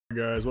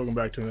Guys, welcome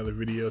back to another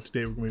video.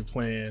 Today we're gonna be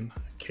playing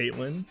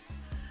Caitlyn.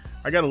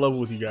 I got a level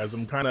with you guys.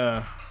 I'm kind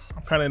of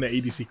in an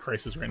ADC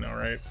crisis right now,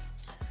 right?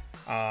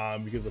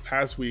 Because the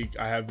past week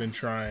I have been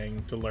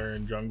trying to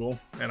learn jungle,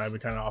 and I've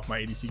been kind of off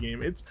my ADC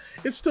game. It's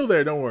still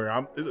there. Don't worry.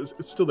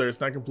 It's still there. It's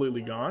not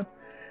completely gone.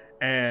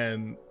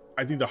 And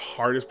I think the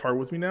hardest part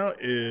with me now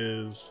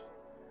is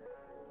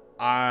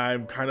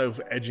I'm kind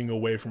of edging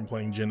away from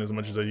playing Jhin as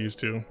much as I used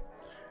to.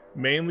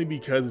 Mainly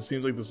because it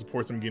seems like the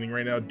supports I'm getting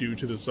right now, due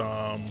to this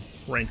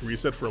rank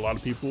reset for a lot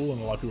of people,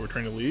 and a lot of people are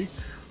trying to league,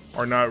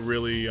 are not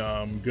really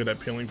good at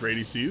pilling for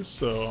ADCs.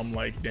 So I'm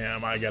like,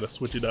 damn, I gotta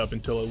switch it up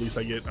until at least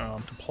I get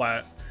to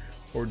plat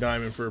or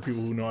diamond for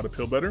people who know how to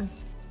pill better.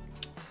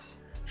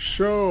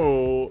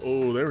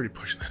 Oh, they already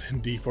pushed that in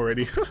deep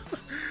already.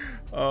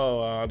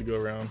 Oh, I had to go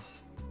around.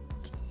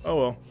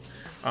 Oh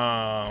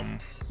well.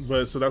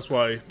 But so that's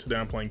why today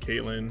I'm playing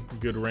Caitlyn.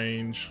 Good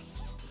range.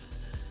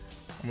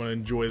 I'm gonna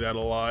enjoy that a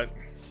lot.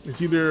 It's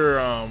either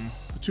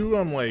the two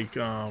I'm like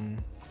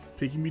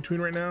picking between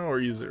right now, or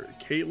either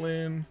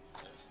Caitlyn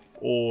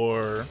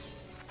or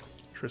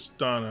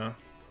Tristana,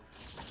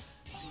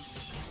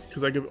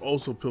 because I could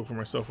also pill for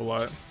myself a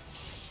lot.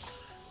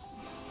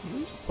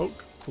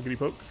 Poke, pokety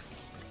poke,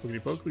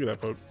 pokety poke. Look at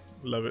that poke.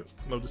 Love it.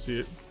 Love to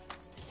see it.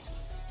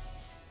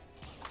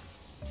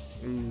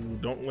 Ooh,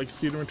 don't like to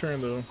see it in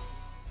return though.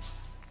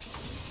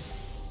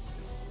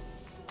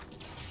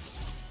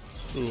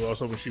 Ooh, I was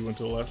hoping she went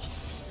to the left.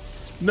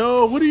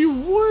 No, what?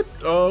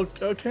 Oh,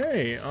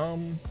 okay.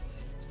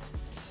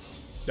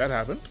 That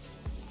happened.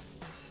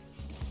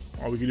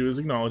 All we can do is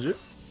acknowledge it.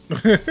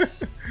 Alrighty.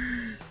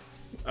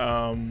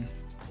 Alright,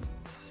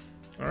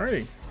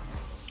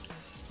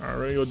 we're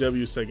gonna go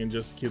W second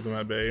just to keep them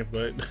at bay,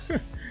 but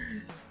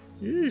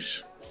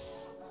yeesh.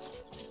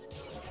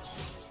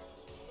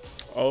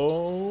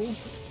 Oh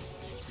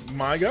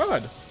my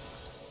god.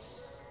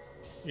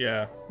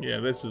 Yeah,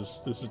 this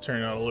is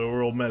turning out a little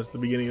real mess at the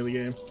beginning of the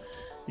game.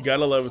 You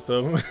gotta love it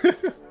though.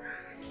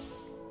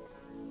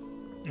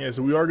 Yeah,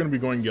 so we are gonna be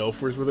going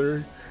Galeforce with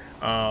her.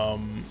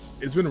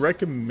 It's been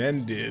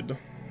recommended,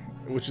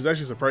 which is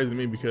actually surprising to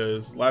me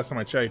because last time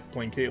I checked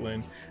playing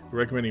Caitlyn, the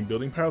recommending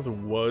building path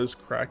was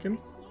Kraken.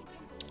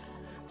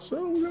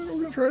 So we're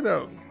gonna try it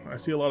out. I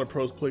see a lot of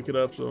pros pick it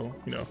up, so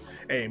you know,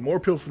 hey, more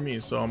pill for me,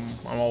 so I'm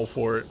all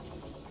for it.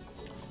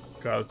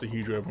 God, it's a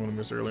huge rep I'm gonna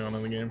miss early on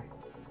in the game.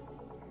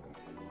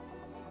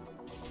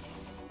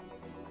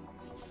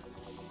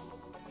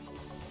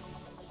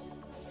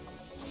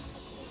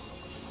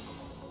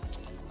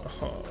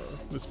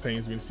 This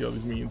pains me to see all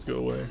these minions go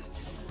away.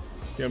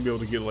 Can't be able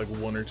to get like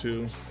one or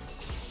two.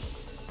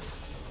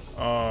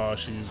 Oh,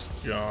 she's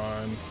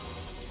gone.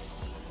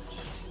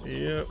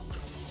 Yep.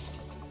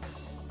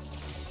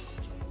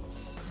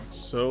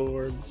 So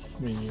are these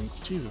minions.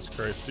 Jesus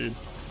Christ, dude.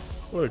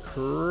 What a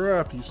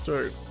crappy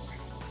start.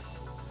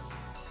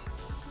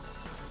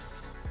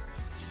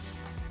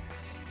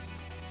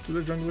 Is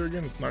there jungler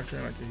again? It's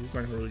Nocturne. Okay, he's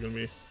not really gonna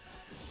be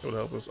able to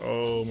help us.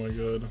 Oh my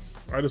god.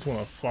 I just want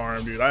to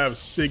farm, dude. I have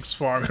 6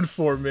 farm in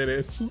 4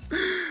 minutes.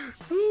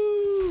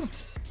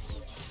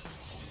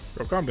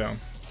 Bro, calm down.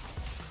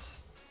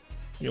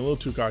 You're a little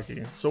too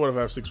cocky. So what if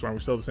I have 6 farm? We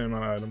still have the same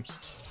amount of items.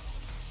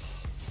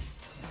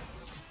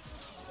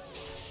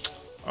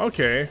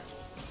 Okay.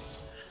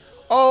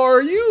 Oh,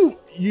 are you?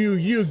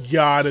 You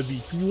gotta be.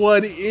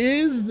 What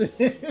is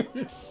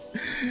this?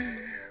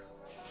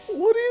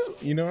 What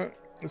is? You know what?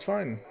 It's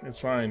fine. It's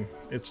fine.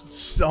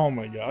 It's. Oh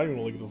my god. I don't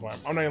even look at the farm.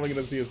 I'm not even looking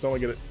at the CS. Don't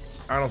look at it.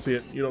 I don't see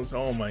it. You don't.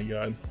 Oh my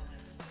god.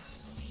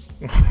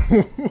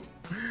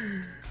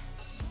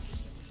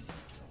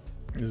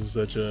 This is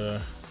such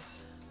a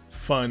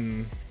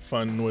fun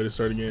way to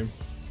start a game.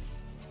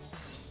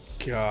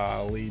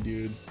 Golly,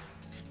 dude.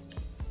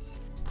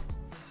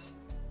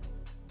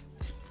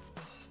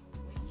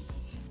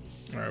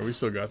 All right, we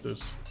still got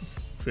this.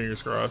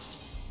 Fingers crossed.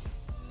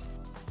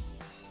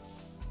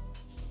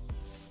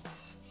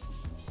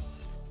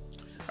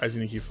 I just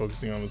need to keep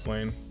focusing on this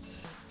lane.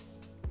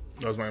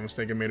 That was my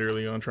mistake I made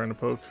early on trying to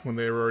poke when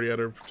they were already at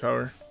our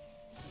tower.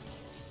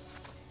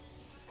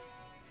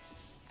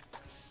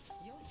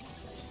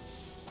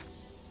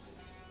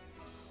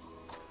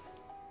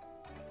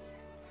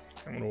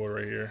 I'm gonna wait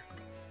right here,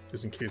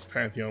 just in case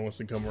Pantheon wants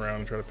to come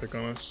around and try to pick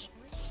on us.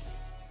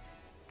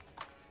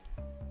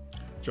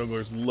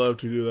 Junglers love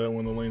to do that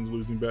when the lane's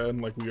losing bad,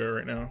 like we are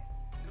right now.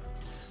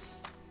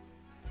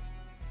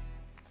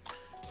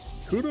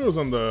 Kudos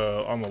on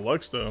the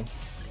Lux though.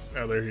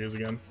 Oh, there he is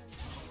again.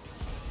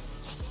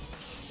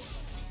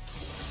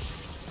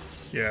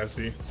 Yeah,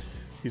 see,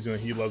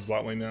 he loves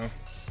bot lane now.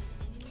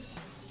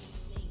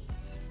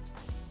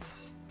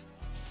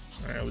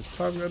 All right, at least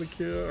top got a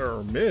kill,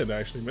 or mid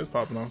actually. Mid's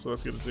popping off, so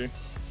that's good to see.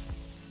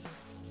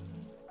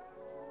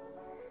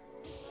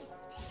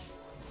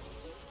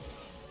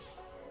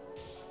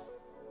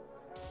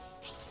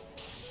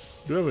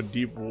 Do have a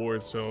deep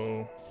ward,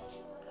 so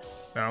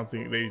I don't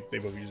think they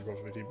both use both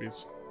of their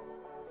TPs.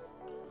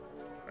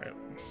 Alright.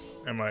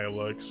 MIA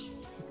Lux.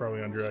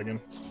 Probably on Dragon.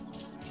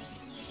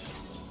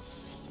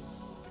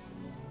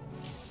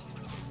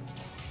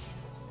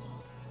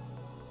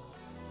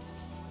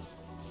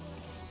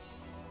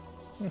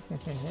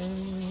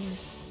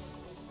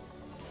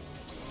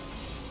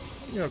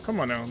 Yo, come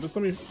on now. Just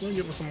let me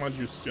get some of my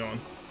juices on.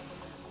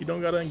 You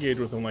don't gotta engage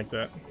with him like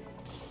that.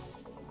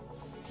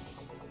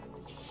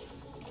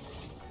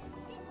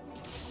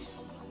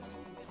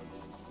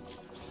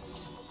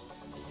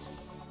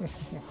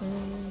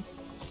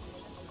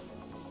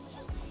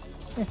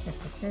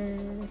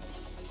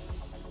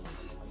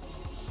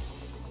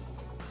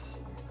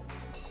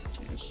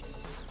 Jeez.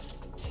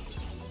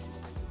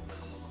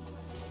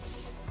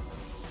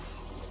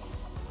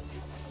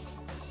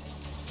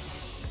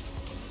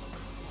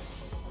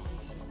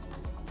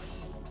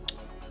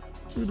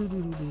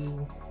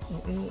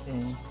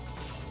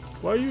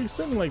 Why are you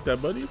extending like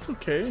that, buddy? It's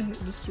okay.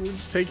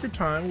 Just take your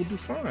time. We'll do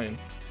fine.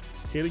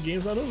 Okay, the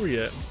game's not over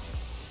yet.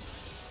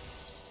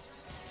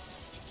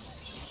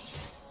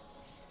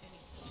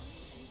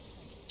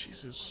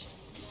 Jesus.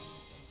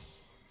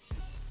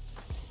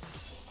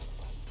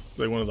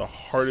 Like one of the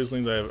hardest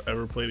things I have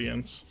ever played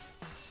against.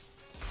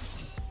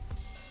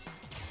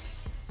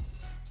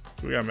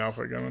 We got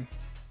Malphite coming.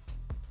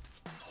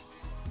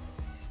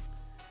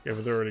 Yeah,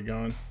 but they're already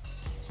gone.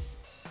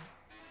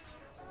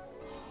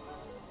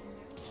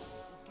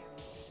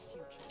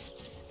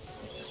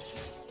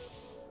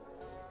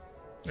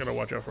 Gotta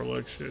watch out for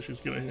Lex. Shit, she's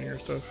getting her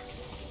stuff.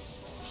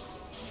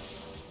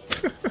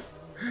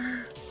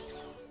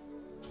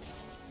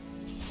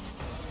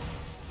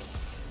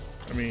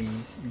 I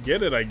mean,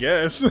 get it, I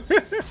guess.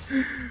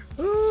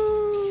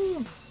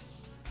 Oh.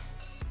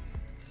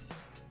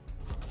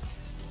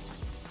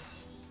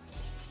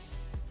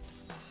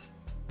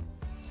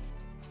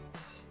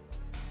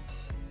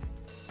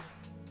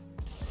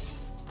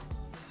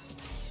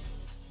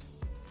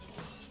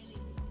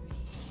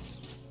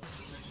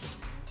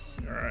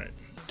 All right,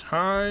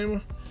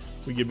 time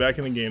we get back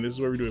in the game. This is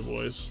where we do it,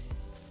 boys.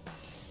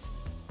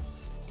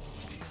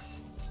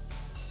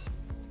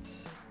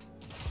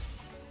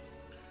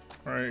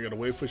 Alright, I got a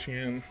wave pushing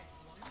in.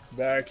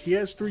 Back. He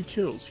has 3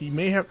 kills. He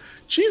may have.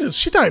 Jesus,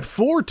 she died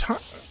 4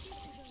 times.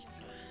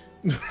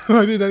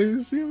 I did not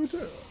even see him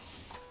attack.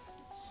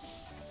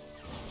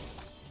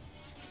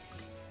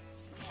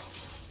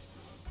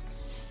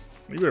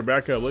 You better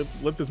back up.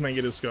 Let this man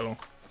get his scuttle.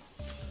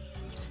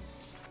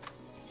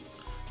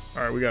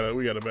 Alright, we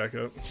gotta back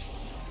up.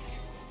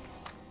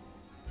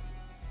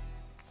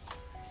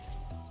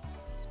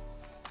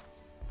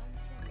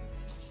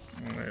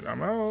 Alright,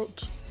 I'm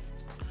out.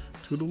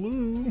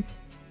 Toodaloo.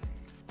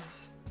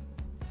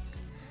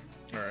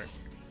 Alright.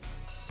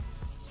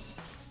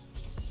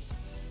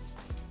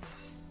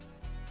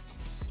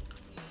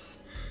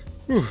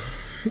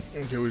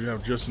 Okay, we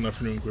have just enough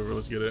for Noon Quiver.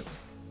 Let's get it.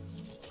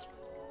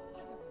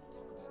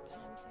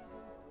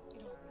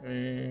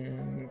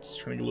 And it's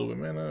trying to get a little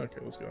bit of mana. Okay,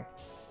 let's go.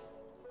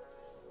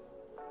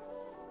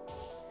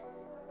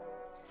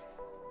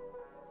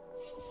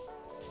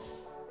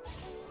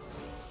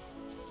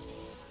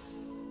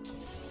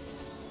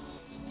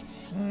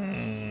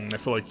 I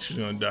feel like she's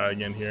gonna die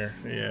again here.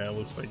 Yeah, it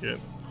looks like it.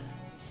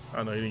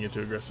 Oh no, you didn't get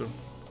too aggressive.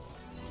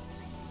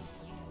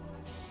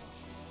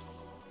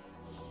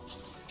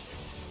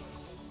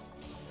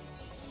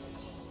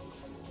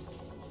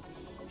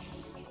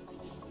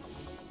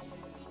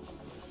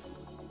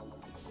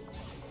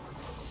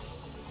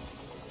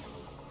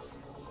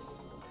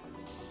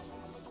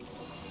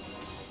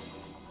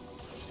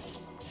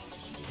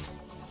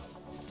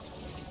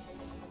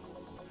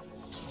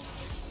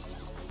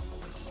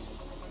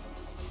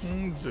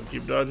 So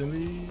keep dodging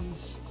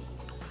these.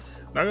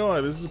 Not gonna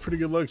lie, this is a pretty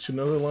good look. She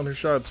knows how to land her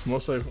shots.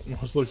 Most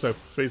looks like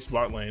face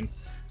bot lane.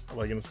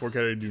 Like in the sport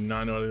category, do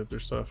not know how to hit their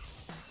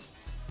stuff.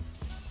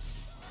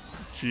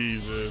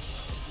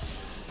 Jesus.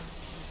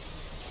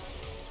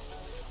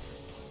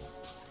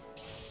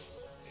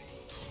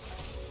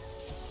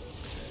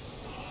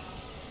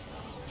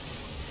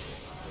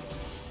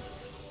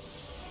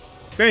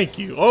 Thank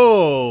you.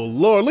 Oh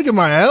Lord, look at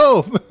my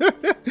health.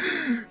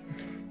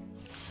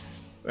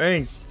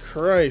 Thank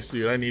Christ,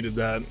 dude, I needed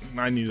that.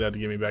 I needed that to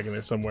get me back in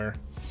there somewhere.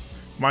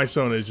 My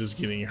Sona is just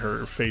getting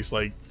her face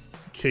like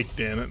kicked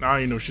in. I don't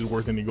even know if she's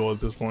worth any gold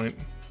at this point.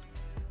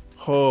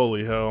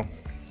 Holy hell.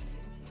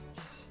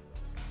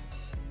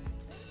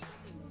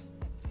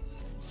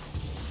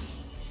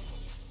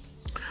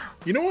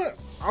 You know what?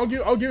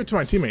 I'll give it to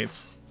my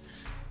teammates.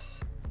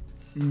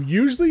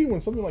 Usually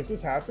when something like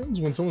this happens,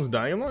 when someone's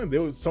dying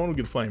line, someone would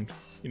get flamed.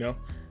 You know?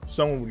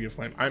 Someone would get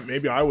flamed.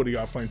 Maybe I would have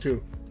got flamed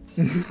too.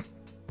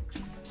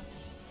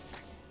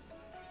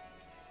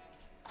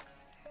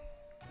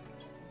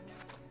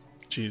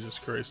 Jesus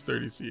Christ,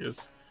 30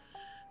 CS.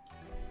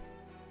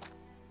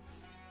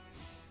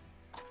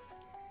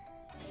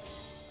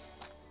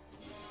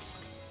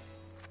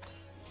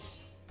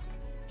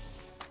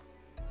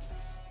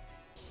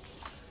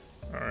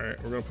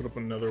 Alright, we're gonna put up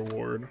another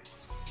ward.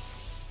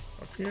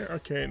 Up here?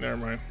 Okay, never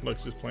mind.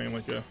 Lex is playing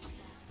like a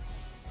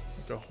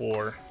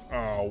whore.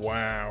 Oh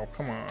wow,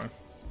 come on.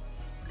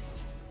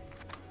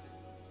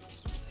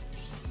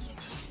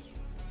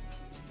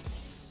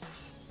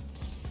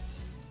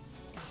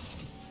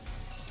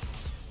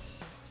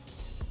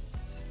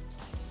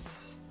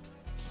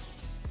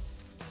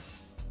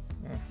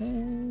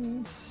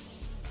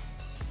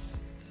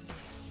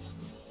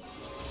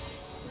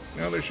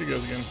 Now there she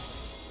goes again.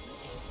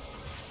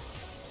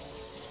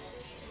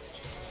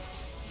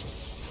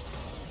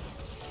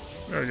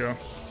 There we go.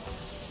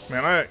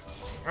 Man, I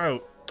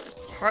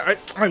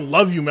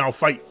love you,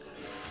 Malphite.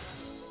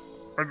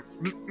 I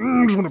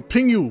just want to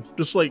ping you,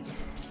 just like.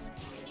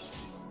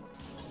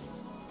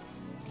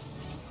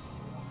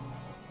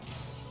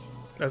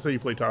 That's how you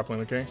play top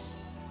lane, okay?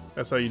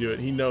 That's how you do it.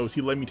 He knows.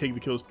 He let me take the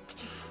kills.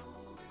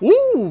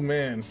 Woo,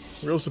 man.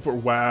 Real support.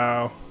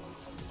 Wow.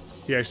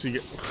 He actually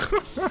get.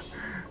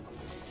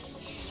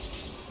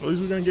 At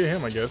least we're gonna get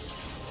him, I guess.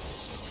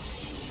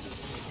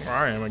 Or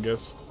I am, I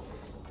guess.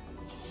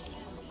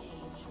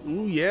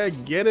 Ooh, yeah,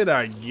 get it,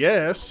 I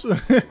guess.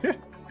 Alright,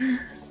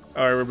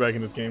 we're back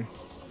in this game.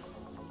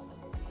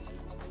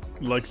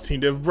 Lux team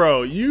dev.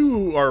 Bro,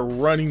 you are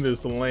running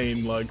this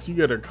lane, Lux. You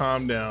gotta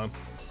calm down.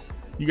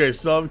 You guys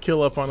still have a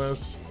kill up on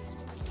us.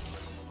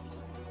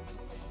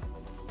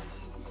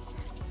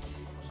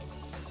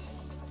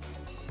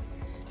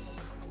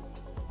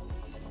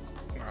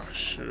 Oh,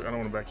 shoot. I don't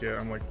want to back yet.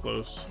 I'm like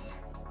close.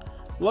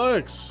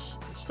 Lux!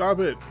 Stop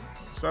it.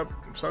 Stop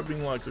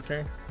being Lux,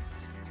 okay?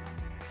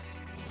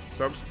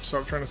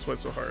 Stop trying to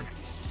sweat so hard.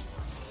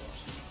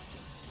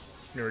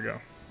 There we go.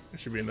 It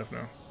should be enough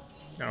now.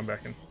 Now I'm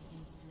back in.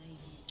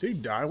 Did he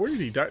die? Where did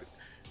he die?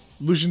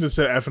 Lucian just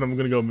said F and I'm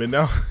gonna go mid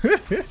now.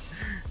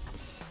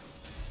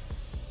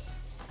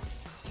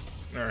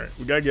 Alright,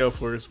 we got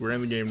Galeforce. We're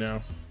in the game now.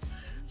 I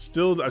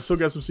still got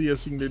some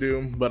CSing to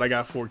do, but I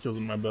got 4 kills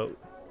in my belt.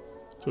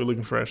 So we're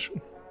looking fresh.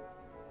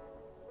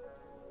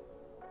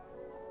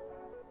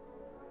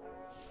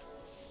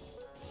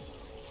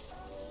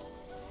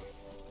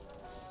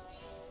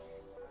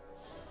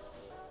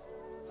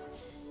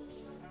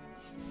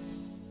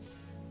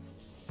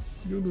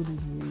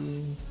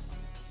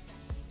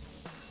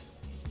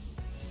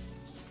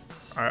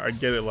 I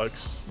get it,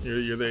 Lux.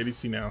 You're the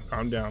ADC now.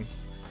 Calm down.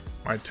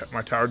 My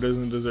tower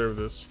doesn't deserve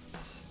this.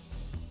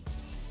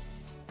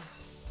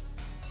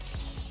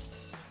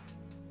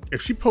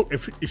 If she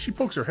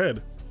pokes her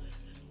head.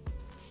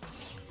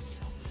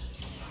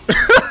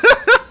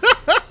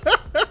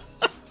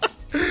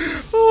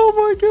 Oh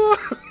my god.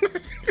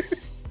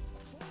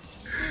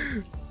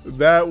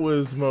 That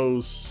was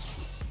most,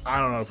 I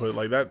don't know how to put it,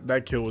 like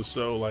that kill was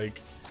so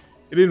like,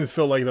 it didn't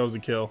feel like that was a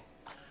kill.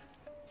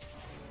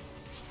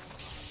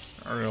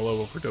 I'm gonna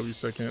level for W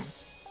second.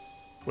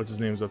 What's his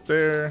name's up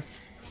there?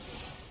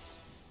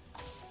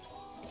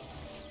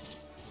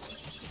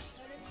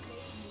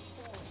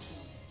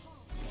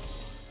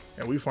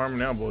 And we farming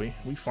now, boy.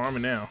 We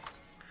farming now.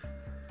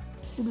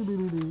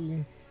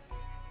 Alright.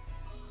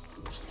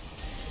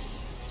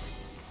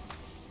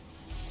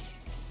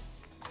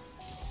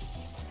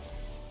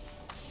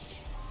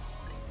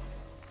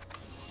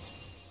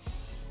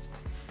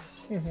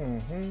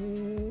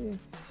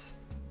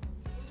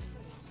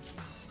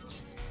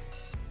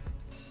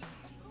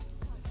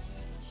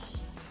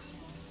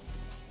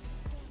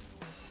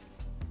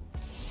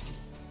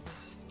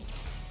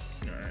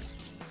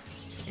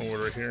 One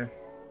word right here.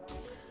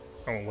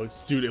 Oh, Lux.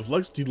 Dude, did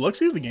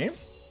Lux leave the game?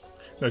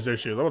 No, there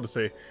she is. I was about to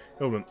say, it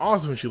would have been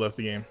awesome if she left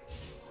the game.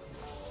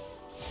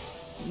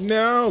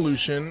 Now,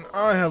 Lucian,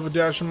 I have a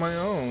dash of my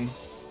own.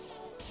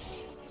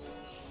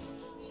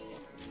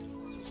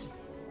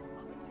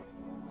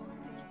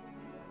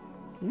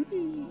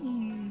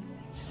 Whee.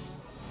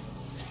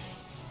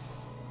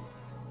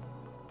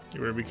 You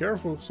better be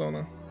careful,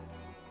 Sona.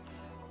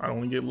 I don't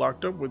want to get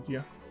locked up with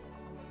you.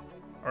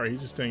 Alright,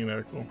 he's just staying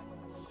there. Cool.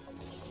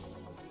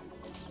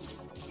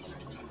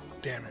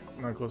 Damn it,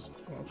 not close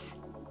enough.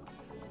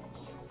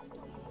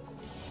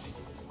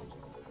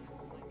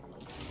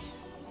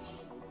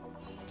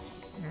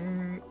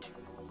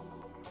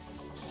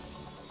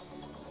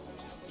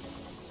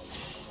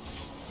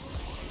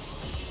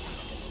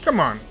 Come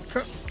on,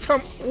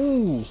 come,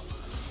 ooh.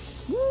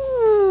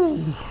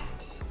 Ooh.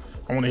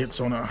 I want to hit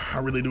Sona, I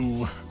really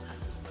do.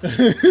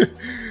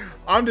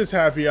 I'm just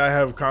happy I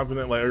have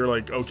competent,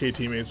 like okay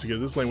teammates,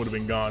 because this lane would have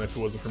been gone if it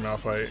wasn't for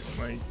Malphite.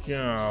 Like,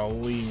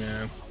 golly,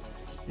 man.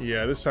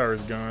 Yeah, this tower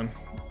is gone.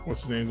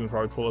 What's his name's gonna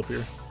probably pull up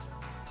here.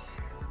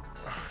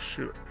 Oh,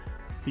 shoot.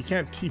 He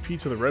can't TP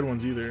to the red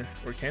ones either.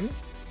 Or can he?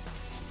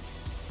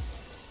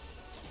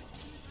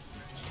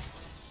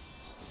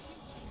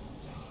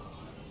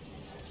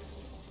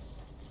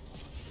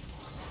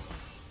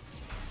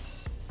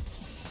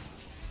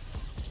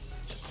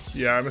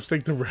 Yeah, I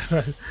mistake the red.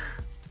 I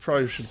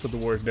probably should put the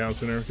wards down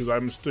sooner, because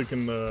I'm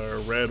sticking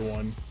the red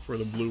one for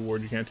the blue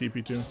ward you can't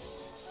TP to.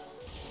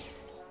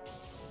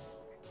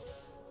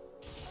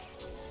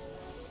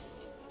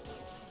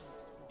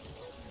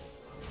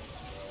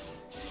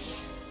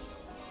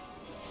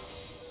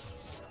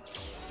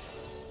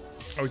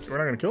 Oh, we're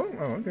not gonna kill him?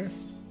 Oh, okay.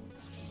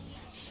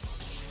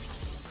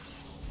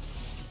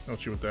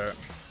 Don't shoot with that.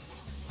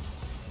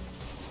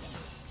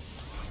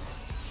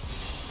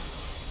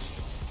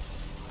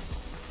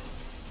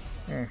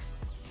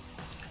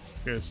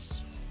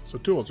 Yes. So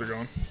 2 ults are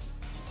going.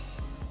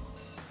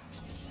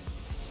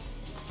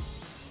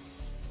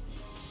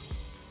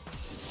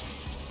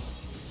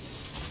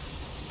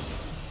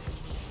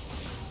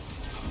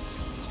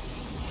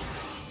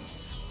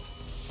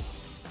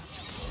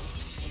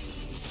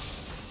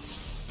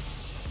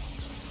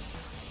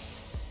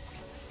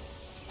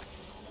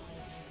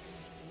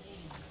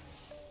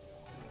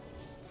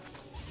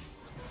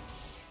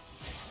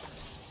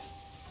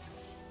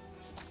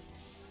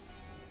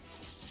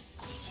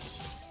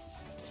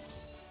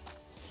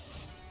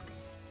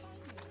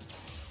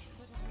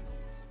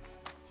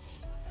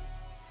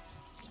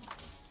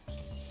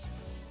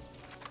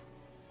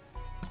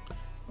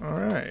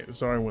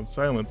 sorry I went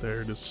silent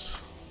there. Just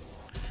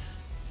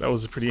that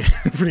was a pretty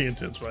pretty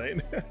intense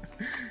fight.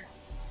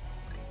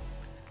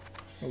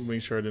 I'll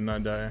make sure I did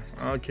not die.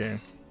 Okay.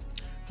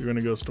 We're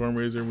gonna go Storm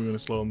Razor, we're gonna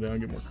slow him down,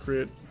 get more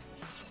crit.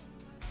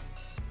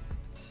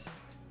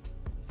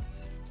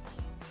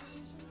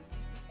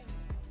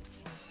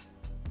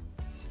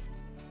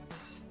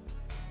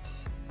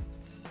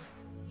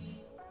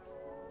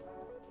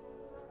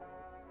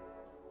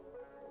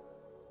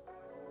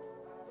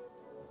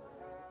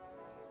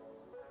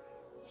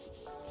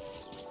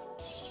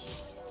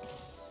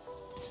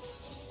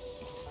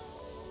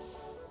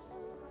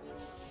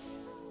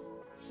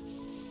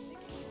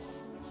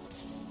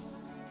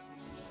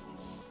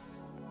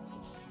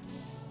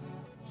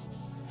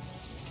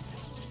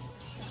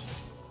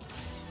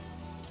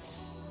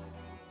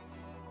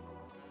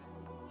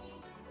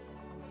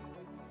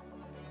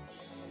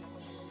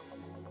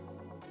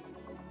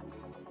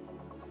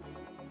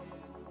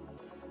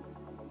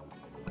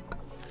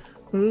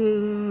 Looks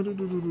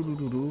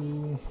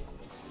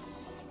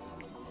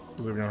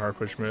like we're gonna hard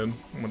push mid.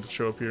 I'm going to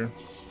show up here.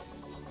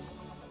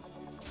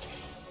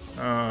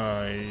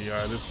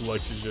 Yeah, this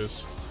Lux is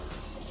just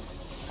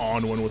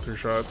on one with her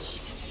shots.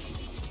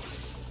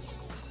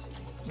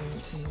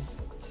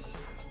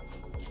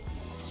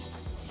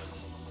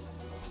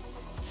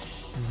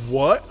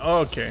 What?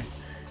 Okay.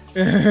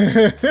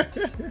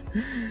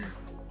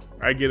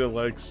 I get it,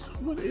 Lex.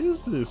 What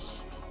is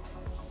this?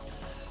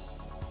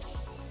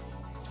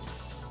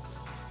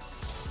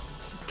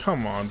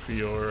 Come on,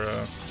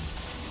 Fiora.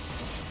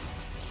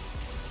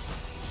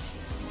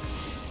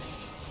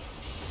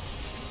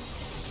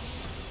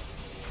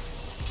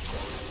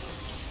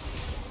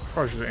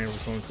 Probably should aim for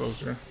something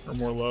closer or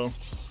more low.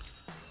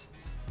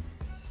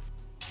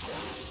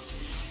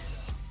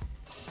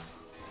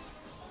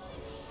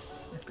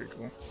 Okay,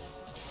 cool.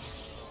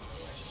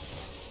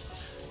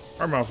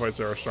 Our Malphites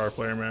are our star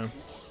player, man.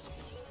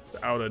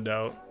 Without a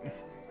doubt.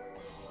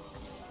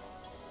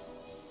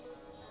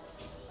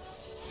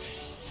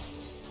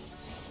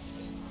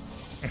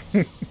 I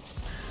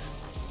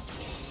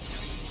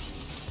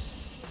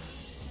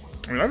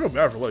mean, I feel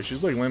bad for Lex.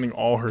 She's like landing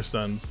all her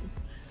stuns,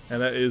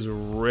 and that is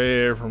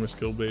rare from a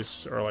skill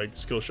base or like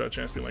skill shot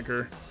champion like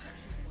her.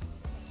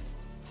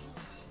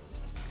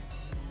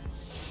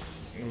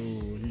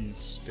 Ooh, he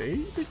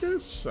stayed, I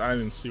guess? I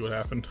didn't see what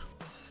happened.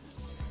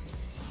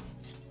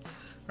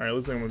 Alright,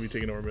 looks like I'm gonna be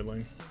taking over mid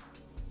lane.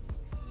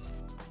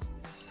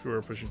 Who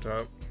are pushing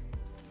top.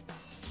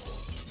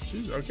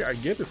 Jeez, okay, I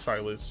get the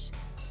Silas.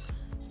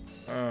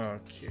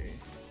 Okay.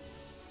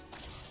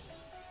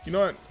 You know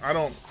what?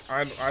 Oh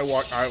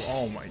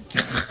my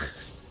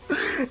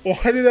god.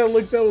 Why did that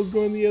look that was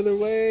going the other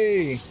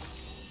way?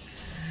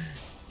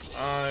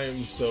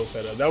 I'm so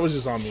fed up. That was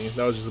just on me.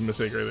 That was just a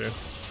mistake right there.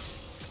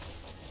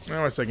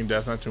 Now my second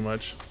death, not too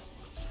much.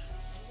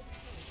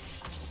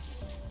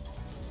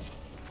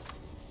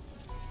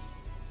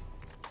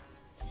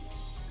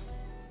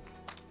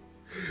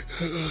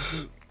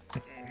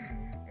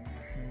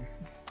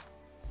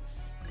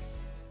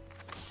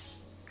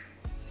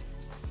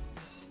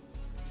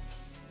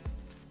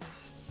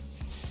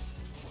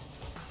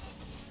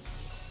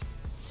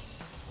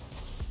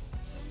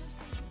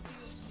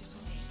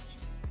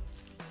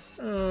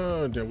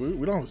 Oh, damn,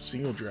 we don't have a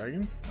single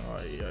dragon?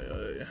 Oh,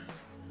 yeah.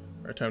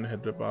 Alright, time to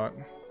head to the bot.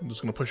 I'm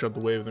just gonna push out the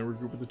wave and then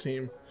regroup with the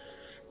team.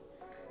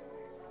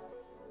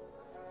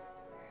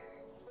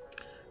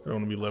 I don't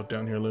want to be left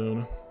down here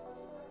alone.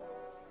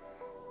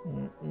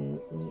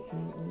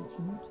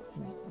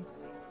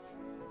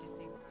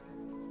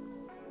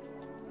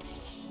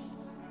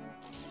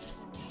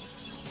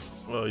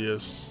 Well,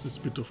 yes, this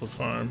beautiful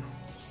farm.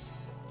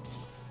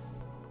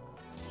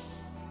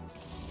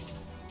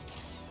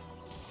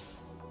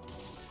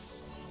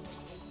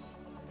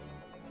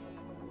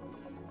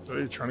 Are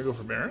they trying to go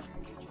for Baron?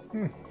 I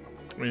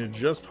mean, it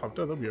just popped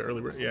up. That'll be an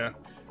early bird. Yeah.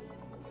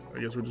 I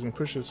guess we're just gonna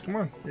push this. Come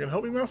on. You're gonna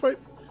help me, Malphite?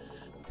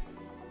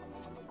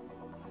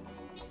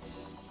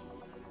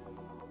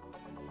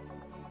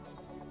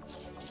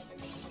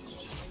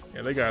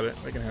 Yeah, they got it.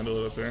 They can handle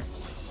it up there.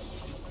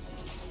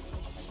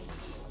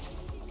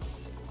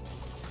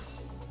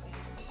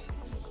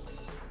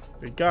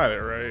 They got it,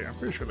 right? I'm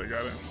pretty sure they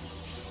got it.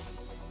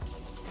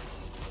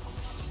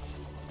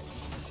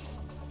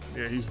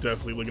 Yeah, he's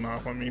definitely looking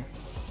off on me.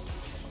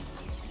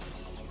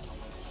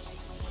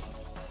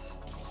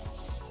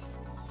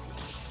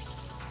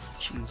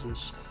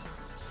 Jesus.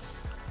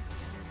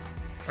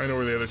 I know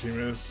where the other team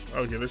is.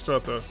 Okay, they're still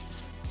at the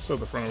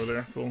front over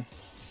there. Cool.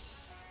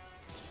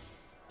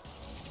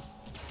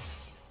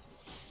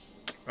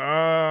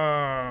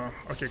 Ah,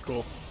 okay,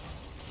 cool.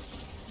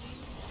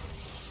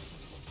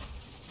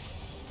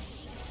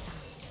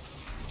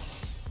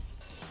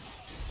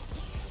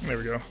 There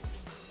we go.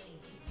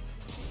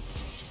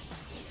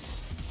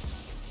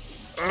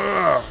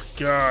 Oh,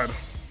 God.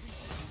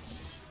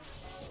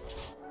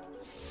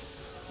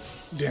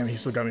 Damn, he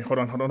still got me. Hold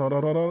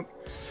on.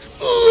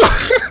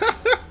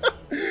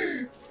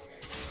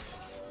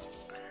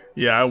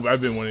 Yeah, I've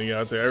been wanting to get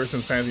out there. Ever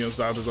since Pantheon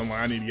stopped us, I'm like,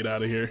 I need to get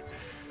out of here.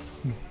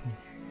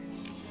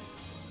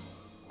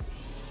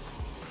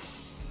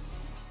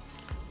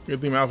 Good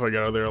thing Malphite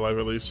got out of there alive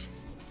at least.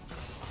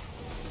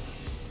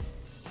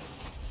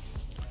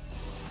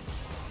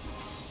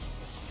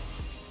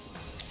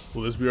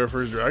 Will this be our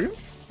first dragon?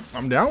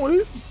 I'm down with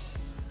it.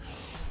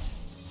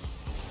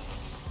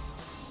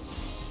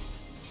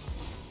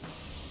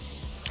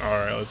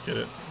 Alright, let's get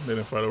it. They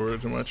didn't fight over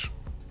it too much.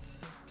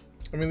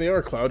 I mean, they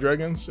are cloud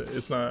dragons.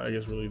 It's not, I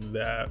guess, really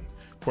that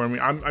for me.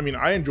 I mean,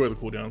 I enjoy the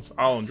cooldowns.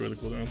 I'll enjoy the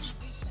cooldowns.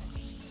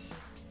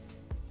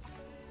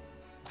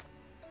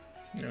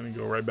 And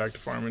go right back to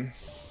farming.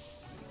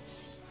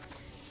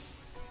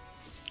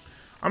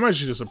 I'm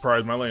actually just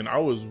surprised my lane. I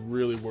was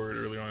really worried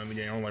early on in the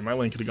game. I'm like, my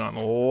lane could have gotten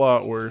a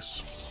lot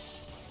worse.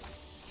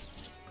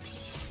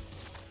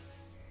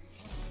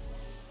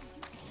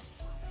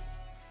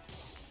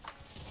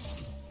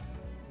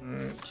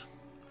 Alright.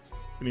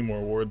 We need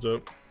more wards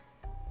up.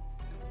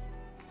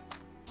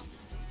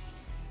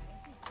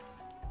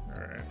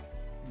 Alright.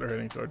 They're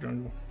heading to our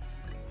jungle.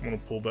 I'm gonna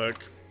pull back.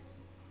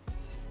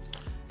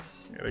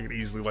 Yeah, they could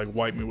easily like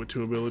wipe me with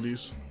 2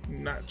 abilities.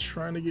 Not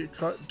trying to get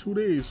caught in 2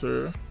 days,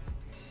 sir.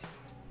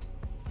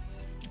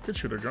 Could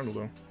shoot our jungle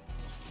though.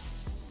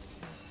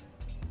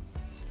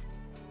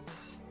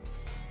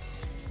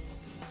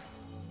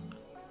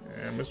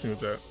 Yeah, miss me with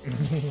that.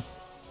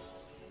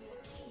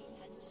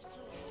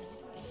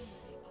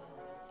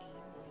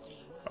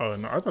 Oh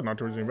no, I thought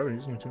Nocturne was any better.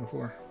 He's only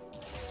 2-4.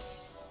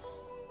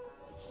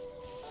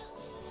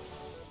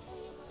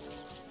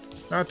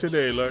 Not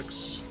today,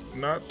 Lux.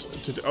 Not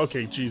today.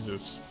 Okay,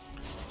 Jesus.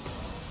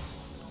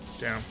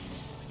 Damn.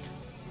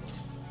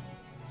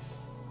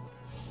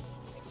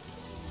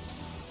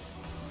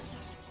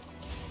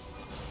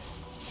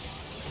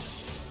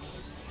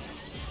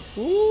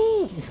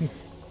 Woo!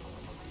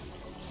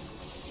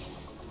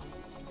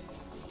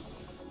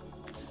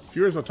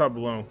 Fiora's on top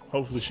below.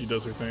 Hopefully she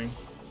does her thing.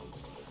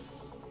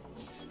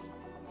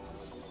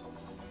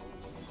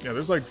 Yeah,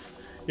 there's like...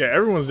 Yeah,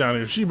 everyone's down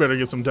here. She better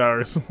get some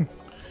towers.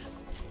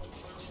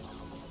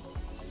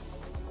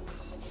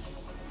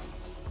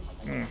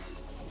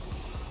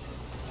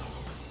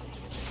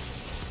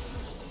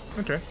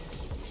 Okay.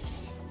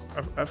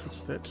 I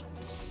fixed it.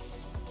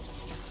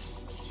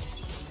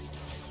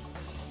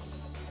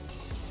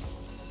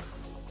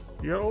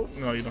 You got ult?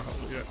 No, you don't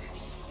have it yet.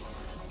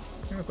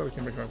 I thought it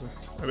came back out there.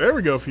 Oh, there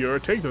we go,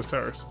 Fiora. Take those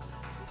towers.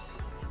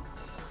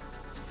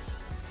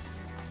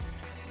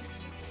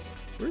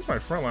 Where's my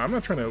front line? I'm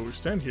not trying to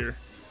overextend here.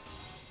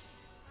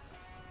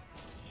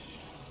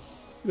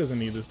 He doesn't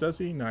need this, does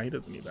he? Nah, he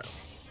doesn't need that.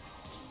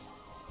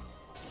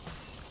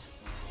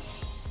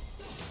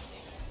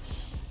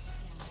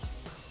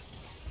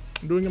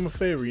 I'm doing him a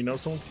favor, you know?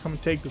 Someone can come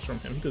and take this from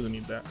him. He doesn't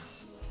need that.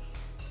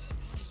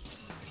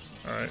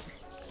 Alright.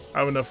 I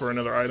have enough for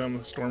another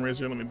item. Storm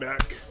Razor, let me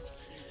back.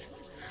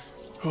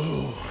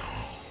 Oh.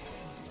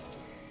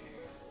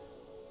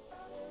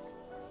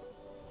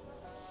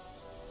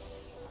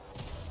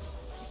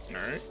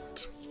 Alright.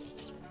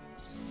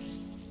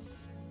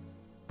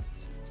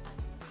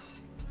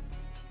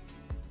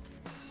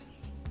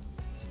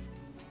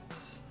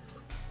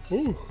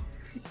 Ooh.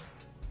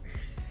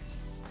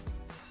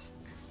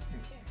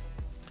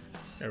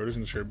 Yeah, we're just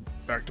gonna share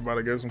back to bot,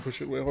 I guess, and push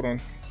it. Wait, hold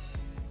on.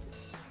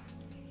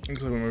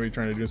 Looks like we might be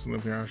trying to do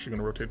something here. I'm actually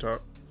gonna rotate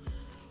top.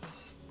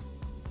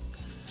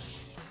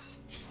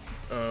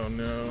 Oh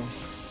no.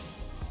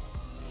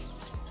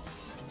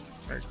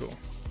 Alright, cool.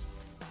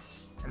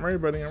 I'm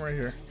right, buddy. I'm right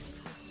here.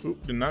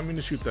 Oop, did not mean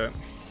to shoot that.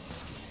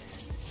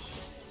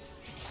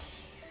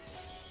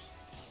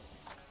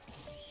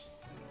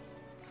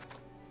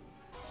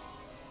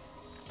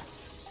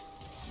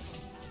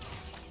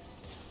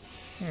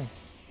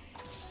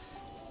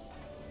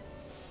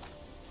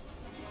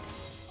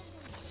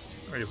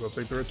 I guess I'll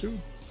take the red too.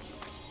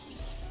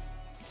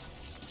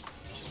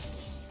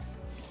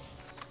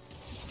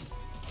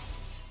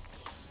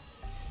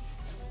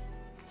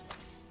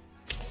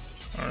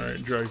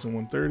 Alright, drags in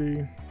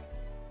 130.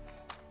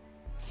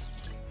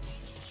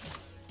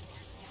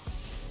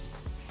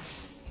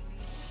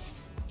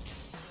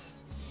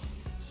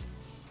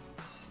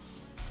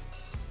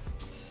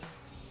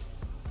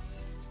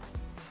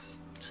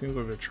 Seems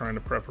like they're trying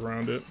to prep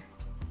around it.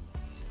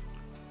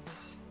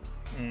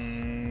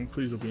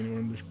 Please don't be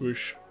anyone in this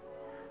bush.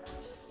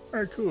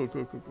 Alright, cool.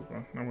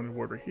 I'm gonna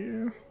ward right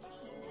here.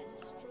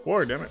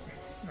 Ward, damn it.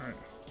 Alright.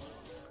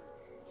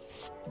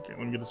 Okay, let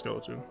me get the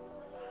skeleton.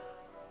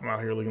 I'm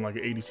out here looking like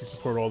an ADC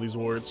support all these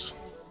wards.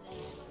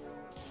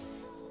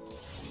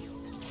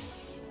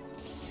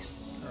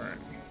 Alright.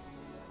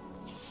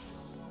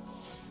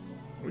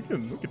 We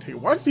can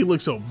take. Why does he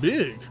look so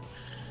big?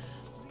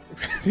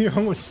 He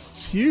almost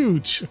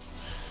huge.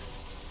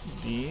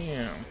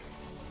 Damn.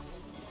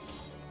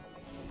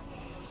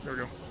 There we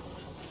go.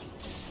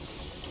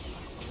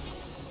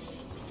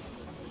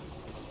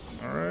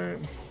 Alright.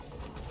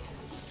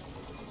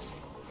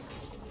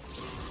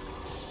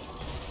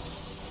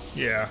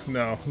 Yeah,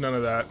 no, none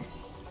of that.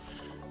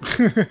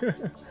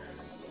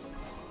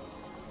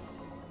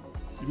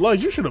 Lug,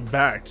 you should have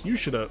backed. You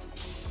should have.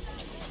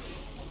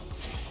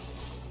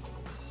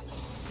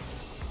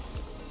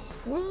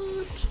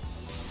 What?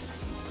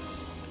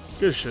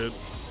 Good shit.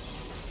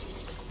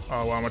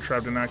 Oh wow, my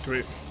trap didn't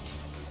activate.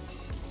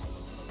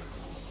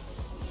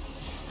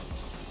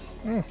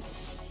 Hmm.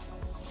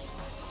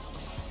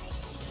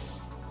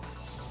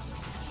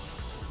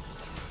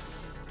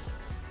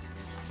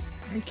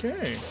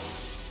 Okay.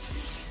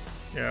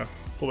 Yeah,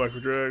 pull back for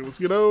drag. Let's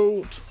get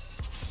out.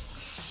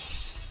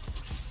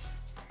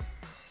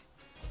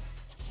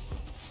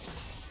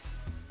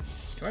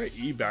 Can I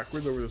E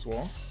backwards over this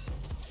wall?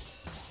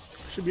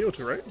 Should be able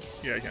to, right?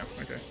 Yeah, I can.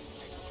 Okay.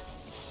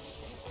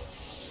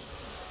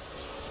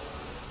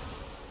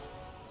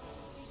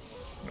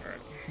 Alright,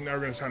 now we're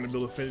gonna time to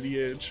build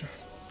Affinity Edge.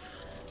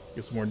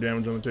 Get some more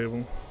damage on the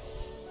table.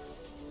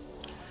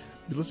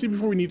 Let's see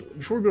before we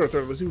build our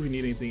third. Let's see if we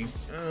need anything.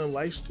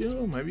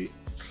 Lifesteal, maybe.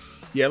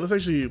 Yeah, let's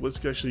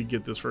actually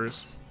get this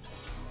first,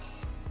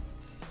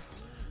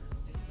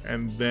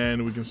 and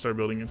then we can start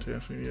building into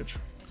Affinity Edge.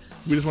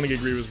 We just want to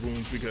get Grievous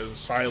Wounds because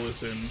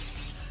Silas and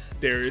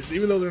Darius,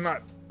 even though they're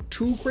not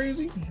too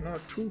crazy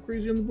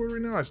on the board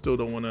right now, I still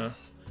don't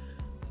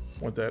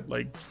want that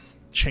like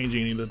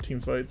changing any of the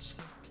team fights.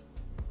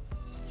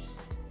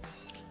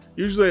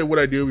 Usually what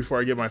I do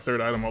before I get my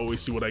third item, I always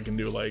see what I can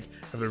do. Like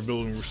if they're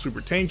building super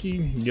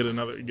tanky, get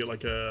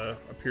like a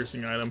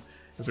piercing item.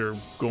 If they're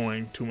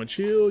going too much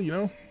heal, you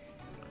know.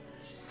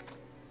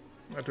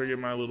 After I get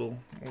my little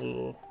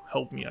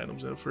help me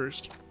items at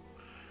first.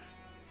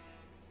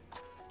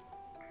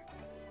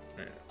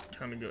 Alright,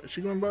 trying to go. Is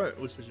she going by? It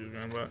looks like she's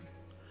going by.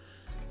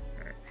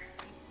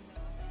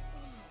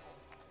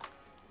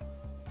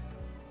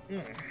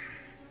 Alright.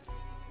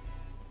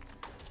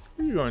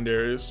 Where you going,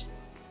 Darius?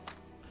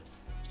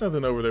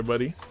 Nothing over there,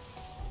 buddy.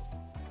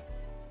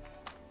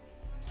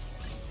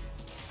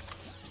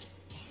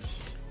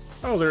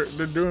 Oh, they're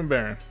doing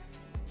Baron.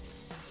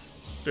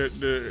 They're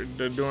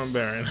doing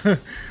Baron.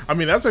 I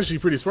mean, that's actually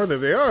pretty smart that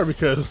they are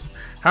because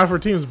half our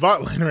team's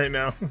bot lane right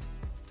now.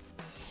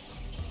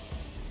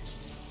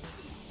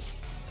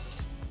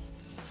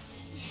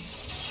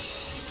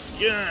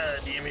 God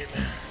damn it.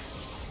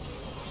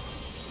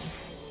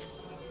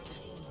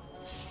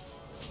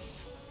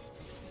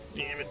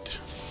 Damn it.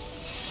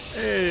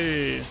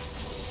 Hey.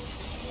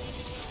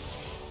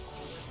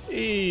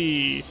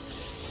 Hey.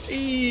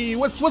 Hey.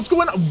 What's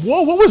going on?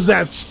 Whoa, what was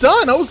that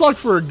stun? I was locked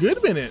for a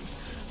good minute.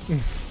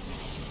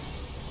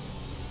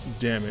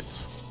 Damn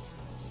it.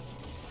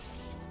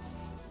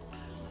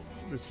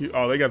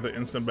 Oh, they got the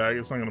instant back.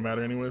 It's not gonna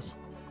matter anyways.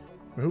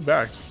 Who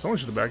backed? Someone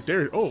should have backed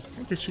there. Oh,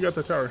 okay, she got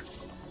the tower.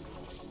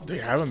 They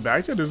haven't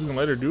backed yet? They're just gonna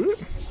let her do it?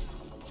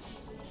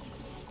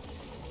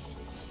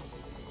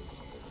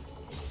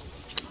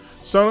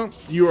 So,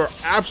 you are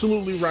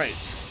absolutely right.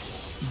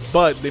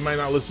 But they might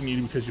not listen to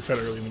you because you fed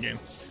early in the game.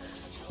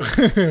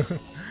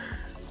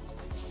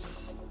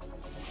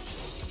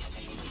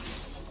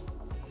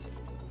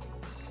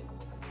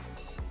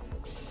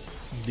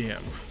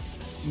 Damn.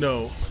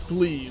 No,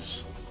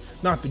 please.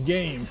 Not the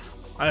game.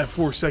 I have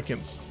 4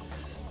 seconds.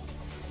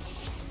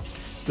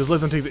 Just let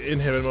them take the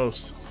inhib at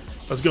most.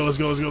 Let's go, let's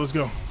go, let's go, let's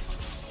go.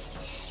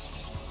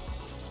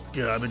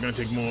 God, they're gonna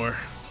take more.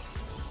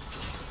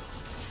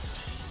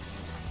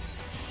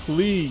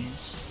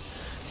 Please.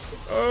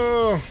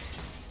 Oh.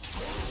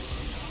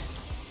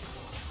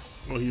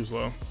 Well, he was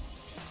low.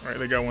 Alright,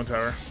 they got one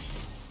tower.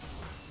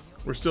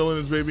 We're still in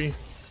this, baby.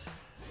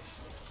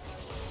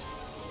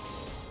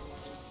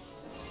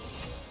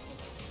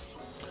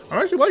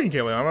 I'm actually liking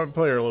Caitlyn. I might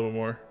play her a little bit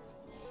more.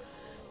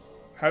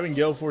 Having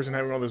Galeforce and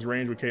having all this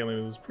range with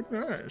Caitlyn is pretty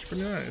nice.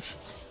 Pretty nice.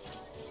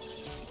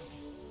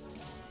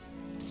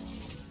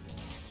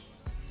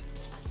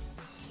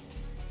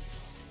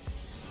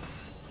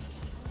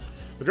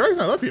 The Dragon's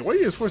not up yet. Why are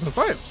you guys forcing the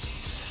fights?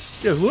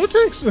 You guys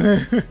lunatics?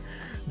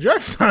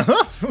 Dragon's not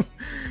up.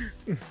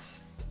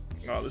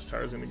 Oh, this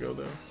tower's gonna go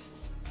though.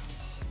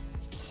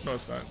 No,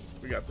 it's not.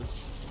 We got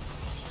this.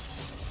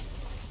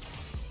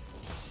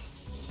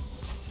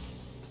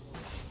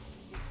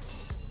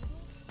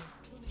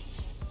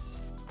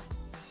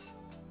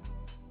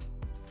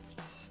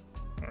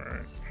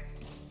 Alright.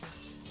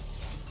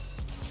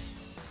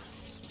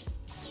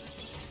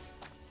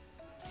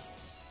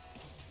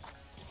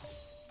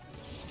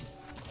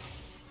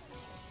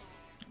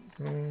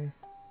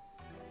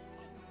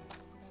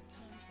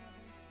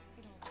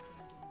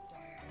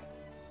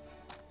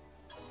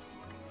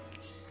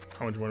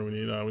 How much more do we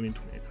need? We need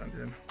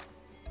 2,800.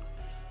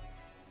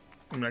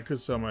 I mean, I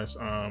could sell my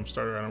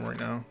starter item right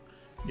now.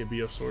 Get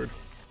BF sword.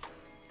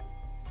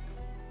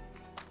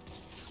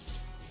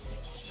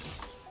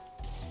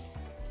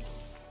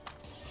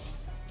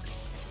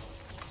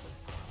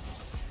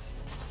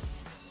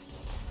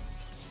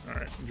 All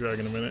right, drag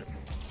in a minute.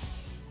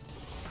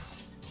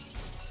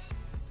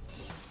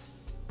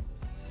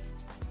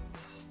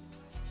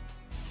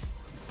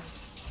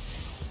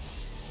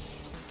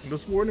 I'm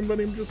just warding,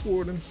 buddy. I'm just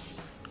warding.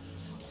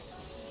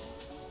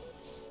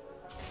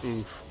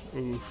 Oof,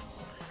 oof.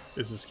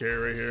 This is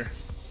scary right here.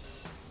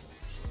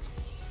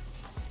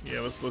 Yeah,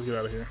 let's get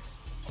out of here.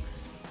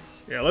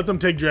 Yeah, let them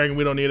take dragon.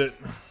 We don't need it.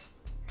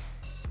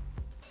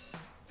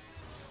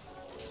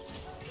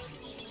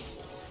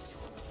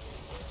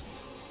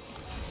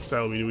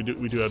 Sadly, we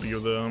do have to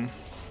give the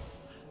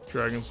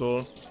Dragon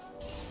Soul.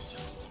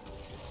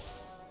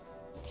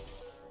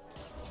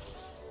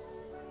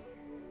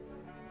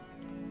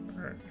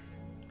 Alright.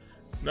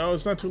 No,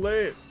 it's not too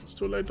late. It's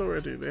too late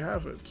already. They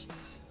have it.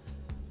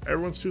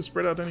 Everyone's too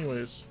spread out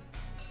anyways.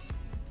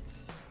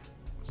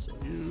 Sell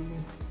you.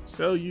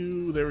 Sell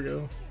you. There we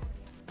go.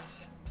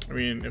 I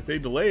mean, if they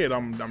delay it,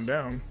 I'm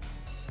down.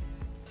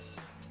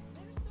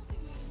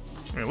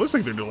 I mean, it looks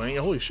like they're delaying it.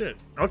 Holy shit.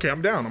 Okay,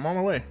 I'm down. I'm on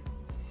my way.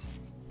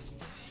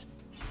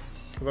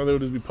 I thought they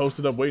would just be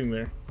posted up waiting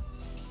there.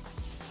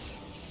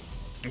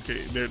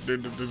 Okay, they're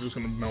just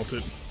gonna melt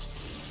it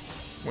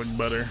like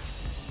butter.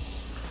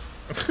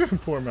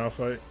 Poor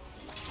Malphite.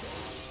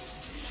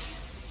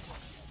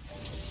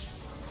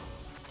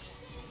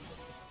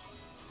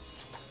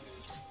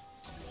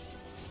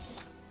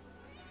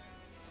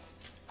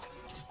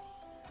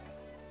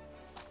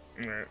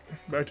 Alright,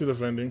 back to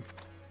defending.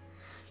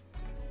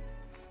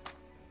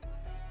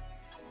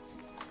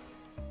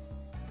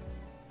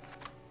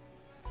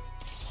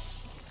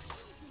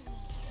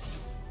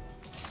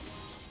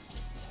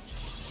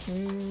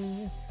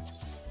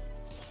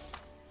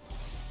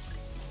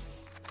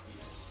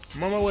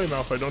 I'm on my way,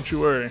 Malphite, don't you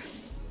worry.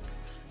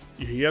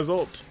 He has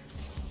ult.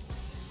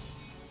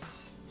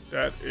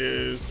 That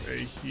is a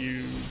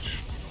huge...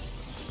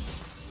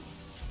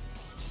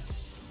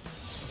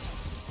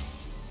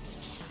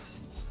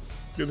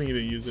 Good thing he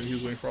didn't use it. He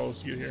was waiting for all of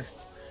us to get here.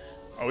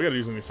 Oh, we gotta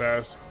do something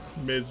fast.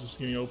 Mid's just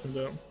getting opened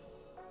up.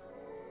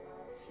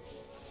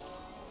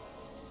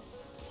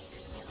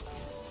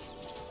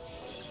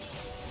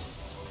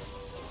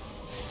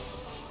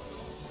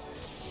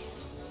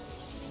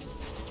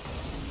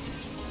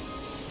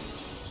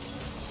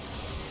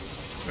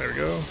 There we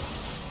go.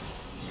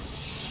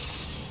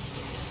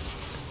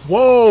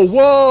 Whoa,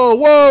 whoa,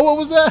 whoa, what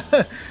was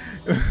that?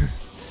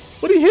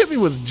 What did he hit me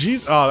with?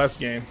 Jeez. Oh, that's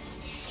game.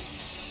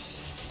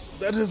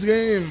 That is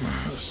game.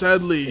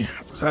 Sadly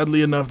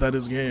enough, that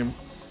is game.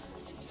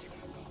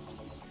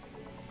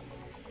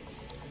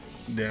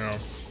 Damn.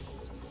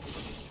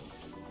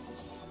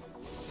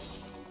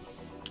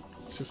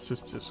 Just.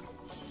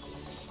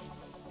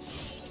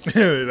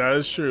 That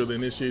is true. The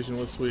initiation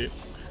was sweet,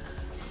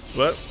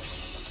 but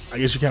I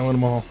guess you can't win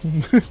them all.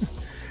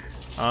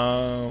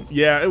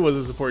 Yeah, it was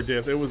a support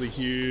diff. It was a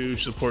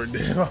huge support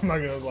diff. I'm not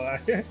gonna lie.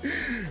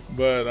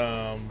 But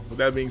with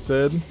that being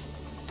said,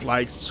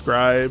 like,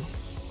 subscribe,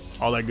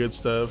 all that good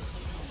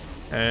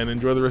stuff, and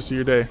enjoy the rest of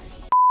your day.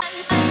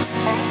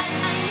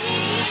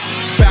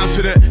 Bounce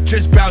with it,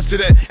 just bounce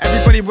with it.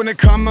 Everybody wanna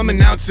come, I'm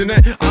announcing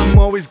it. I'm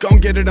always gon'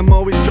 get it, I'm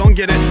always gon'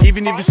 get it.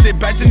 Even if you sit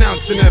back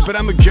denouncing it. But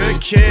I'm a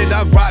good kid,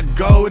 I rock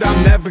gold,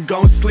 I'm never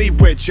gon'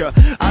 sleep with ya.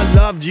 I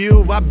loved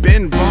you, I've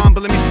been wrong,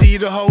 but let me see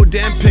the whole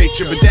damn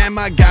picture. But damn,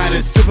 I got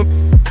it. Super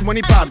when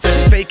he popped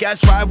it, fake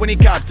ass ride when he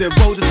copped it.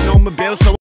 Rode the snowmobile, so